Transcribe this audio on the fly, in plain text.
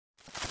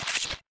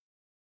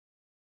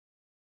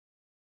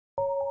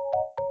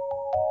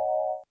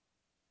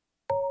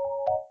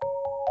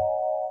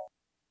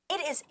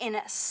It is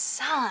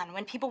insane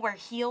when people wear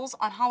heels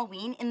on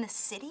Halloween in the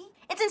city.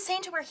 It's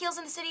insane to wear heels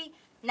in the city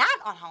not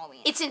on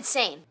Halloween. It's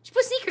insane. Just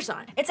put sneakers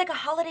on. It's like a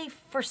holiday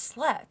for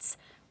sluts,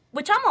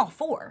 which I'm all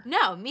for.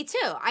 No, me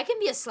too. I can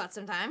be a slut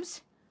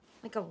sometimes.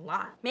 Like a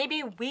lot.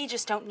 Maybe we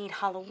just don't need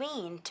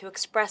Halloween to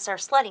express our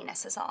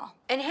sluttiness is all.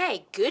 And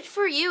hey, good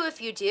for you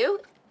if you do.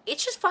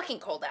 It's just fucking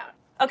cold out.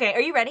 Okay,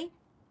 are you ready?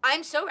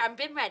 I've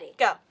been ready.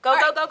 Go, go,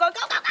 go, go, go,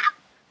 go, go, go.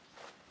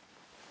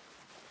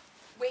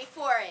 Wait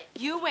for it.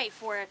 You wait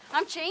for it.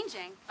 I'm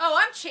changing. Oh,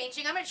 I'm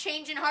changing. I'm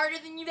changing harder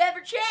than you've ever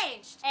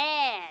changed.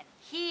 And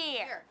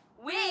here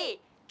we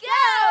go!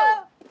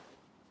 Ah!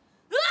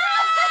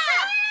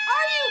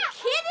 Are you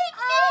kidding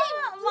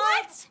me?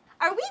 What?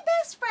 Are we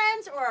best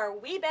friends or are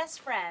we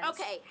best friends?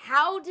 Okay,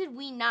 how did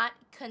we not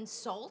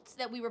consult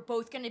that we were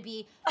both going to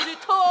be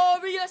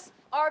notorious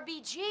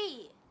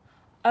RBG?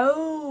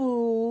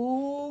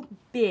 Oh,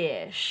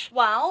 bish.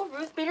 While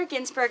Ruth Bader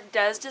Ginsburg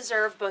does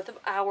deserve both of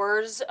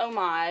ours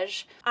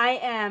homage, I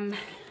am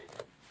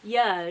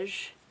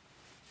Yehudi.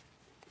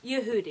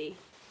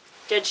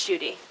 Judge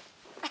Judy.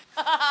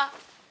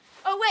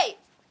 Oh, wait.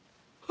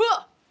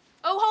 Huh.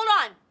 Oh, hold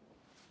on.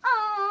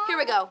 Aww. Here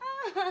we go.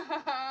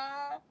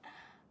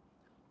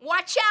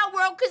 Watch out,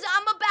 world, because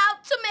I'm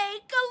about to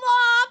make a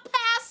law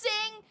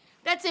passing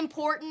that's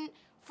important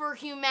for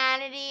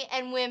humanity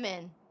and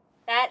women.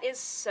 That is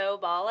so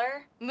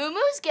baller.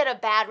 Moo-moos get a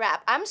bad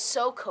rap. I'm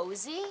so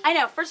cozy. I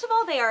know. First of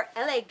all, they are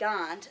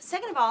elegant.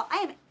 Second of all, I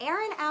am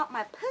airing out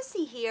my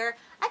pussy here.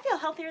 I feel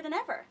healthier than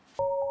ever.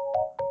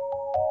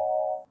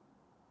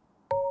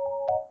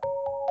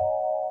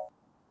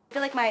 I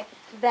feel like my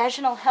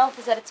vaginal health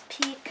is at its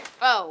peak.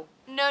 Oh,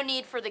 no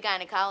need for the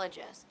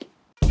gynecologist.